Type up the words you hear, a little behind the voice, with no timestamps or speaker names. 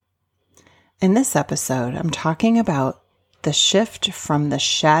In this episode, I'm talking about the shift from the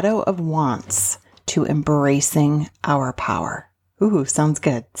shadow of wants to embracing our power. Ooh, sounds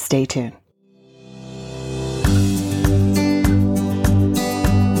good. Stay tuned.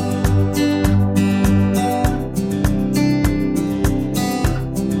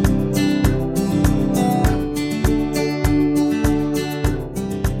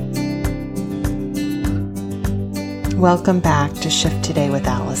 Welcome back to Shift Today with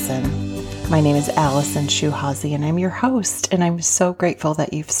Allison. My name is Allison Shuhazi, and I'm your host, and I'm so grateful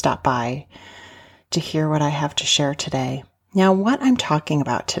that you've stopped by to hear what I have to share today. Now, what I'm talking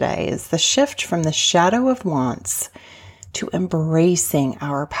about today is the shift from the shadow of wants to embracing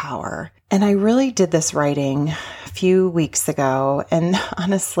our power. And I really did this writing a few weeks ago, and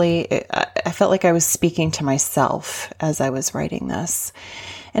honestly, I felt like I was speaking to myself as I was writing this.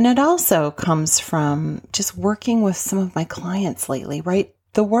 And it also comes from just working with some of my clients lately, right?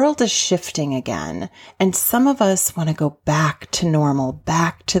 The world is shifting again, and some of us want to go back to normal,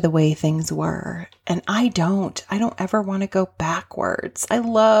 back to the way things were. And I don't ever want to go backwards. I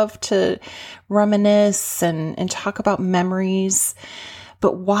love to reminisce and talk about memories.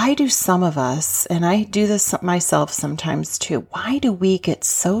 But why do some of us, and I do this myself sometimes too, why do we get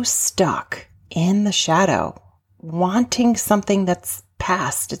so stuck in the shadow, wanting something that's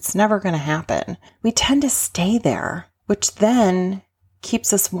past? It's never going to happen. We tend to stay there, which then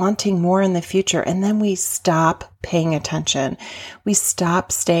keeps us wanting more in the future. And then we stop paying attention. We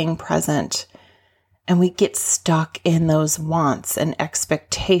stop staying present. And we get stuck in those wants and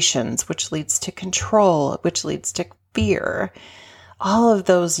expectations, which leads to control, which leads to fear. All of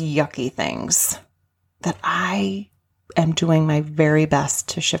those yucky things that I am doing my very best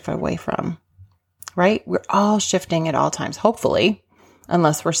to shift away from, right? We're all shifting at all times, hopefully,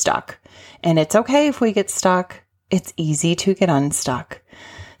 unless we're stuck. And it's okay if we get stuck. It's easy to get unstuck.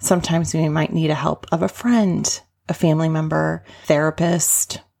 Sometimes we might need a help of a friend, a family member,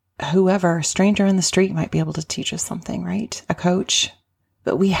 therapist, whoever, a stranger in the street might be able to teach us something, right? A coach.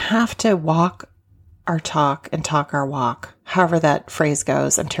 But we have to walk our talk and talk our walk. However that phrase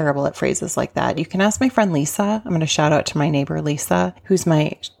goes. I'm terrible at phrases like that. You can ask my friend Lisa. I'm going to shout out to my neighbor Lisa,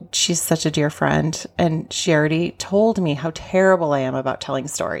 she's such a dear friend. And she already told me how terrible I am about telling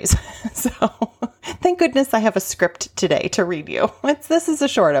stories. So thank goodness I have a script today to read you. This is a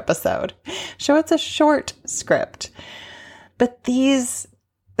short episode. So it's a short script. But this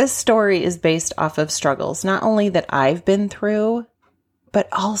story is based off of struggles, not only that I've been through, but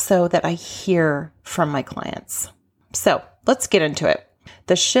also that I hear from my clients. So let's get into it.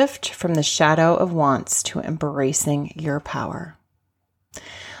 The shift from the shadow of wants to embracing your power.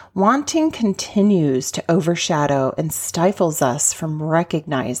 Wanting continues to overshadow and stifles us from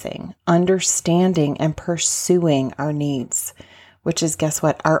recognizing, understanding, and pursuing our needs, which is, guess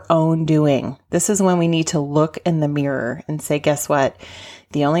what? Our own doing. This is when we need to look in the mirror and say, guess what?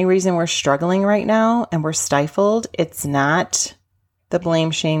 The only reason we're struggling right now and we're stifled, it's not the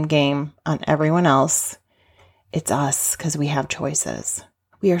blame shame game on everyone else. It's us, because we have choices.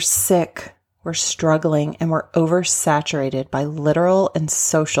 We are sick, we're struggling, and we're oversaturated by literal and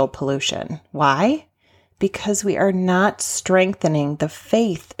social pollution. Why? Because we are not strengthening the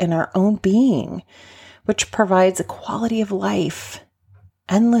faith in our own being, which provides a quality of life,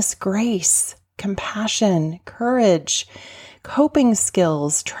 endless grace, compassion, courage, coping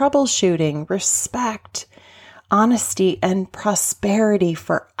skills, troubleshooting, respect, honesty, and prosperity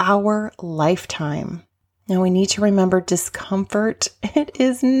for our lifetime. Now we need to remember discomfort. It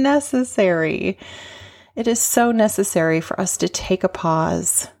is necessary. It is so necessary for us to take a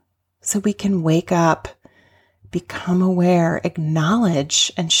pause so we can wake up, become aware,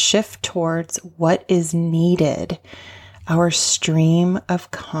 acknowledge, and shift towards what is needed, our stream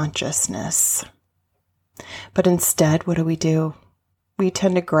of consciousness. But instead, what do? We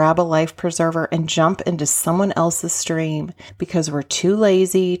tend to grab a life preserver and jump into someone else's stream because we're too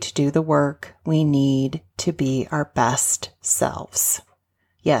lazy to do the work we need to be our best selves.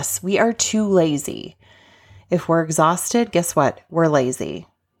 Yes, we are too lazy. If we're exhausted, guess what? We're lazy.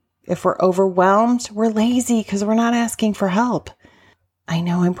 If we're overwhelmed, we're lazy because we're not asking for help. I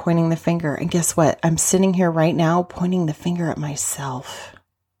know I'm pointing the finger, and guess what? I'm sitting here right now pointing the finger at myself.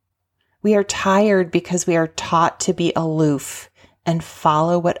 We are tired because we are taught to be aloof and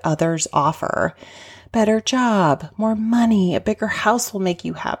follow what others offer. Better job, more money, a bigger house will make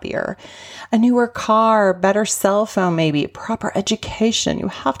you happier. A newer car, better cell phone maybe, proper education. You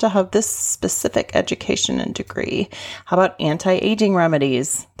have to have this specific education and degree. How about anti-aging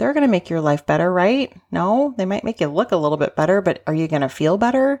remedies? They're going to make your life better, right? No, they might make you look a little bit better, but are you going to feel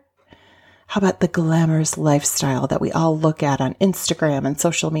better? How about the glamorous lifestyle that we all look at on Instagram and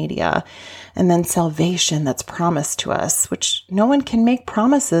social media? And then salvation that's promised to us, which no one can make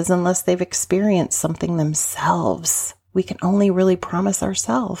promises unless they've experienced something themselves. We can only really promise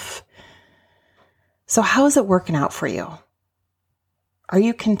ourselves. So how is it working out for you? Are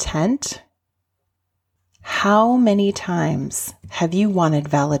you content? How many times have you wanted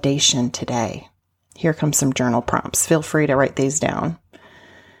validation today? Here comes some journal prompts. Feel free to write these down.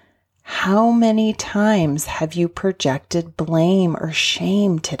 How many times have you projected blame or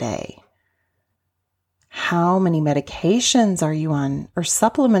shame today? How many medications are you on or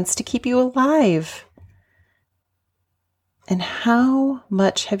supplements to keep you alive? And how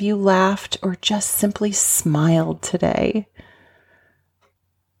much have you laughed or just simply smiled today?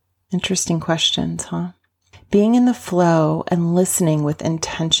 Interesting questions, huh? Being in the flow and listening with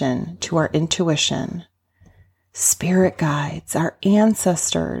intention to our intuition, spirit guides, our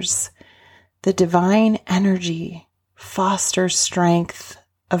ancestors, the divine energy fosters strength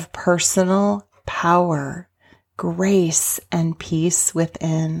of personal power, grace, and peace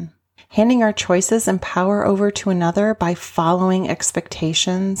within. Handing our choices and power over to another by following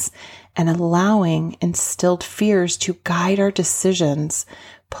expectations and allowing instilled fears to guide our decisions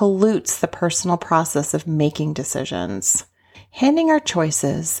pollutes the personal process of making decisions. Handing our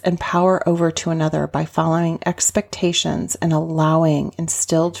choices and power over to another by following expectations and allowing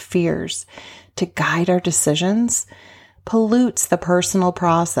instilled fears to guide our decisions pollutes the personal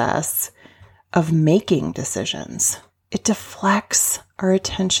process of making decisions. It deflects our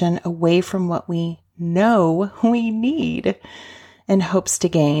attention away from what we know we need and hopes to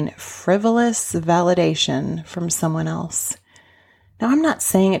gain frivolous validation from someone else. Now, I'm not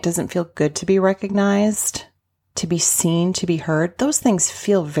saying it doesn't feel good to be recognized, to be seen, to be heard. Those things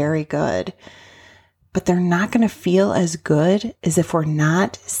feel very good, but they're not going to feel as good as if we're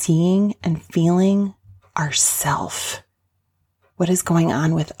not seeing and feeling ourself. What is going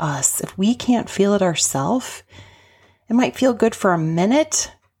on with us? If we can't feel it ourselves, it might feel good for a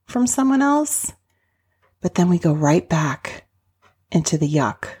minute from someone else, but then we go right back into the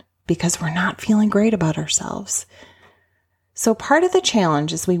yuck because we're not feeling great about ourselves. So part of the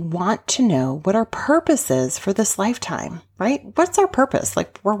challenge is we want to know what our purpose is for this lifetime, right? What's our purpose?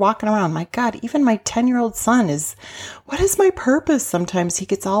 Like we're walking around, my God, even my 10-year-old son what is my purpose? Sometimes he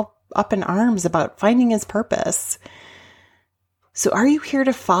gets all up in arms about finding his purpose. So are you here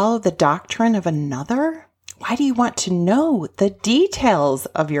to follow the doctrine of another? Why do you want to know the details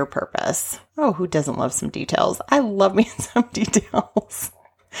of your purpose? Oh, who doesn't love some details? I love me some details.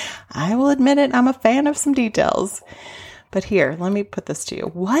 I will admit it, I'm a fan of some details. But here, let me put this to you.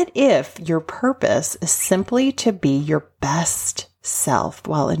 What if your purpose is simply to be your best self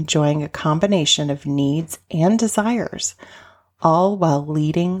while enjoying a combination of needs and desires, all while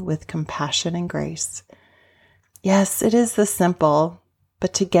leading with compassion and grace? Yes, it is this simple.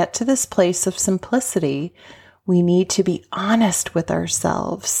 But to get to this place of simplicity, we need to be honest with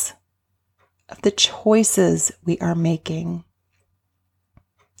ourselves of the choices we are making.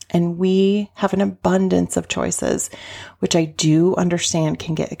 And we have an abundance of choices, which I do understand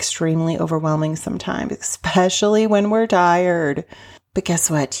can get extremely overwhelming sometimes, especially when we're tired. But guess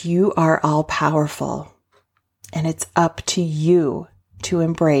what? You are all powerful, and it's up to you to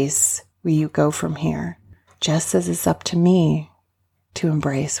embrace where you go from here, just as it's up to me to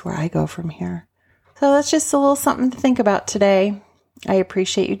embrace where I go from here. So that's just a little something to think about today. I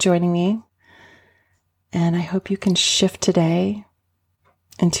appreciate you joining me, and I hope you can shift today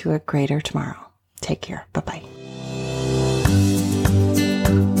into a greater tomorrow. Take care. Bye-bye.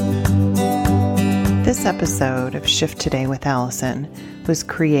 This episode of Shift Today with Allison was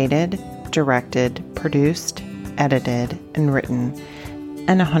created, directed, produced, edited, and written,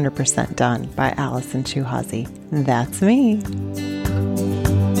 and 100% done by Allison Chuhazi. That's me.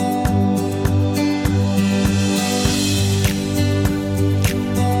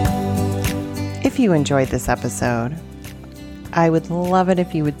 If you enjoyed this episode, I would love it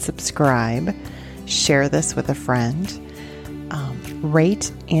if you would subscribe, share this with a friend,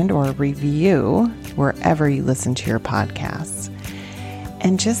 rate and or review wherever you listen to your podcasts,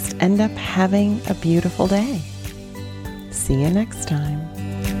 and just end up having a beautiful day. See you next time.